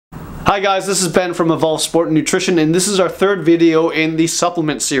Hi guys, this is Ben from Evolve Sport and Nutrition, and this is our third video in the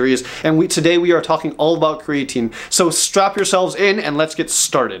supplement series, and today we are talking all about creatine. So strap yourselves in and let's get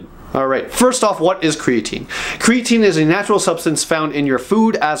started. Alright, first off, what is creatine? Creatine is a natural substance found in your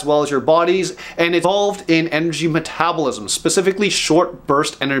food as well as your bodies, and it's involved in energy metabolism, specifically short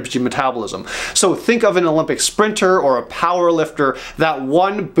burst energy metabolism. So think of an Olympic sprinter or a power lifter. That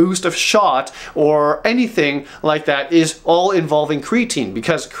one boost of shot or anything like that is all involving creatine,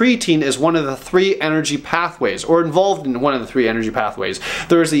 because creatine is one of the three energy pathways, or involved in one of the three energy pathways.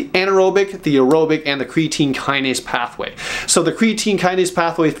 There is the anaerobic, the aerobic, and the creatine kinase pathway. So the creatine kinase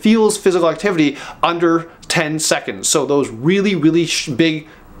pathway fuels physical activity under 10 seconds. So those really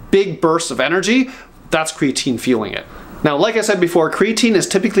big bursts of energy, that's creatine fueling it. Now, like I said before, creatine is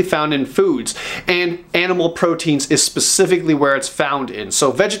typically found in foods, and animal proteins is specifically where it's found in.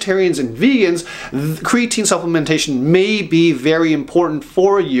 So vegetarians and vegans, creatine supplementation may be very important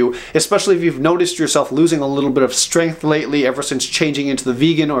for you, especially if you've noticed yourself losing a little bit of strength lately ever since changing into the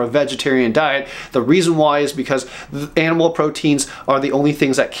vegan or a vegetarian diet. The reason why is because animal proteins are the only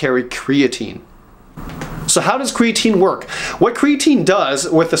things that carry creatine. So how does creatine work? What creatine does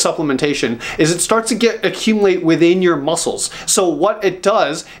with the supplementation is it starts to accumulate within your muscles. So what it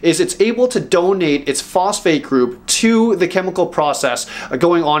does is it's able to donate its phosphate group to the chemical process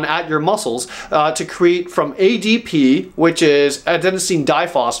going on at your muscles to create from ADP, which is adenosine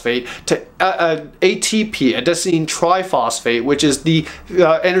diphosphate, to ATP, adenosine triphosphate, which is the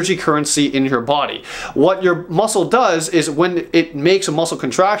energy currency in your body. What your muscle does is when it makes a muscle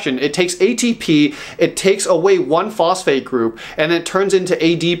contraction, it takes ATP, it takes away one phosphate group, and then it turns into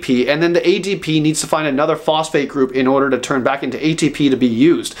ADP, and then the ADP needs to find another phosphate group in order to turn back into ATP to be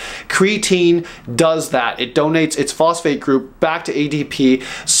used. Creatine does that. It donates its phosphate group back to ADP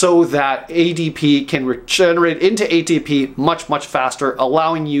so that ADP can regenerate into ATP much faster,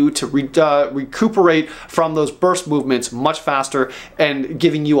 allowing you to recuperate from those burst movements much faster and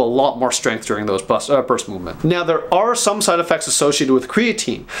giving you a lot more strength during those burst movements. Now, there are some side effects associated with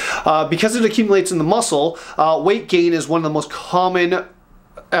creatine. Because it accumulates in the muscle, weight gain is one of the most common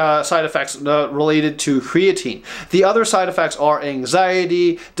side effects related to creatine. The other side effects are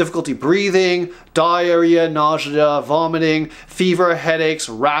anxiety, difficulty breathing, diarrhea, nausea, vomiting, fever, headaches,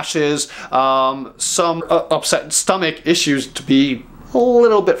 rashes, some upset stomach issues, to be a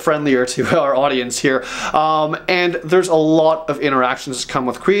little bit friendlier to our audience here, and there's a lot of interactions that come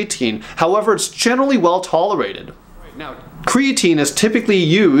with creatine. However, it's generally well tolerated. Now, creatine is typically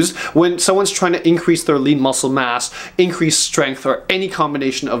used when someone's trying to increase their lean muscle mass, increase strength, or any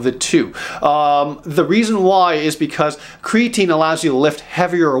combination of the two. The reason why is because creatine allows you to lift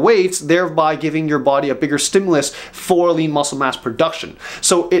heavier weights, thereby giving your body a bigger stimulus for lean muscle mass production.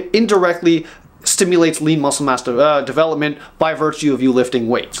 So it indirectly stimulates lean muscle mass development by virtue of you lifting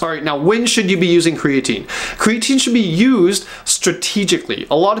weights. Alright, now when should you be using creatine? Creatine should be used strategically.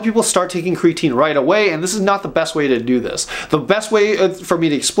 A lot of people start taking creatine right away, and this is not the best way to do this. The best way for me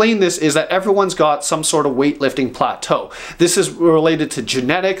to explain this is that everyone's got some sort of weightlifting plateau. This is related to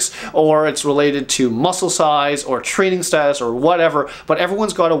genetics, or it's related to muscle size, or training status, or whatever, but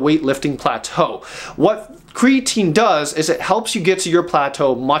everyone's got a weightlifting plateau. What creatine does is it helps you get to your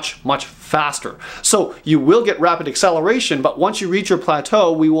plateau much faster. So you will get rapid acceleration, but once you reach your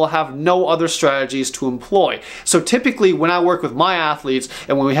plateau, we will have no other strategies to employ. So typically when I work with my athletes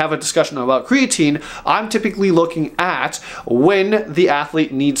and when we have a discussion about creatine, I'm typically looking at when the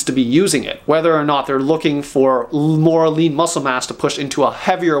athlete needs to be using it, whether or not they're looking for more lean muscle mass to push into a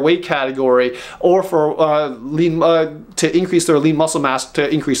heavier weight category, or for to increase their lean muscle mass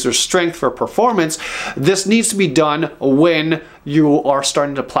to increase their strength for performance. This needs to be done when you are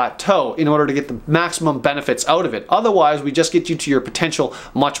starting to plateau in order to get the maximum benefits out of it. Otherwise, we just get you to your potential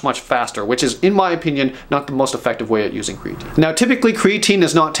much faster, which is, in my opinion, not the most effective way at using creatine. Now, typically creatine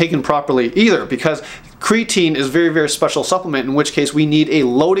is not taken properly either, because creatine is a very special supplement, in which case we need a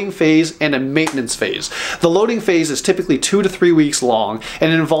loading phase and a maintenance phase. The loading phase is typically 2 to 3 weeks long,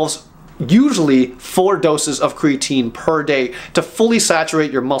 and it involves usually 4 doses of creatine per day to fully saturate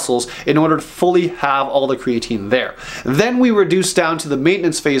your muscles in order to fully have all the creatine there. Then we reduce down to the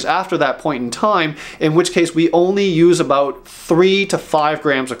maintenance phase after that point in time, in which case we only use about 3 to 5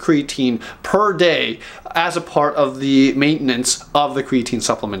 grams of creatine per day as a part of the maintenance of the creatine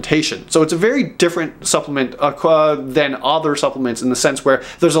supplementation. So it's a very different supplement than other supplements in the sense where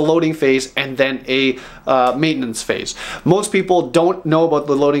there's a loading phase and then a maintenance phase. Most people don't know about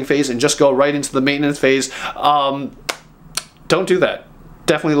the loading phase and just go right into the maintenance phase. Don't do that.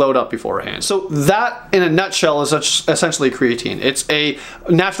 definitely load up beforehand. So that, in a nutshell, is essentially creatine. It's a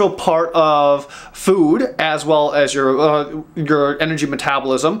natural part of food as well as your energy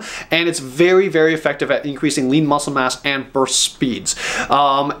metabolism, and it's very, very effective at increasing lean muscle mass and burst speeds,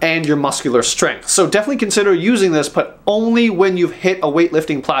 and your muscular strength. So definitely consider using this, but only when you've hit a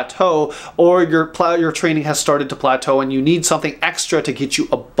weightlifting plateau or your training has started to plateau and you need something extra to get you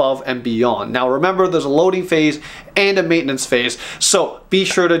above and beyond. Now remember, there's a loading phase and a maintenance phase, so be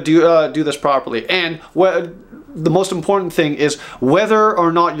sure to do this properly. And the most important thing is whether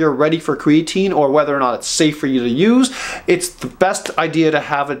or not you're ready for creatine or whether or not it's safe for you to use. It's the best idea to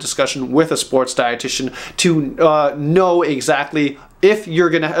have a discussion with a sports dietitian to know exactly if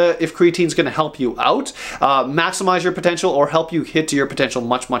creatine's gonna help you out, maximize your potential, or help you hit to your potential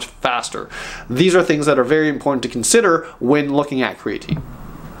much, much faster. These are things that are very important to consider when looking at creatine.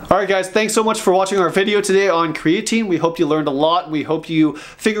 Alright guys, thanks so much for watching our video today on creatine. We hope you learned a lot. We hope you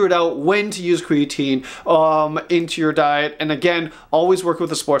figured out when to use creatine into your diet. And again, always work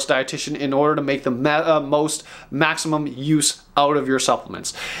with a sports dietitian in order to make the most maximum use out of your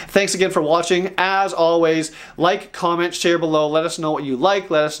supplements. Thanks again for watching. As always, like, comment, share below. Let us know what you like.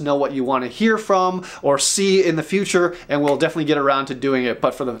 Let us know what you want to hear from or see in the future, and we'll definitely get around to doing it.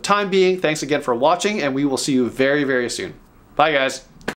 But for the time being, thanks again for watching, and we will see you very, very soon. Bye guys.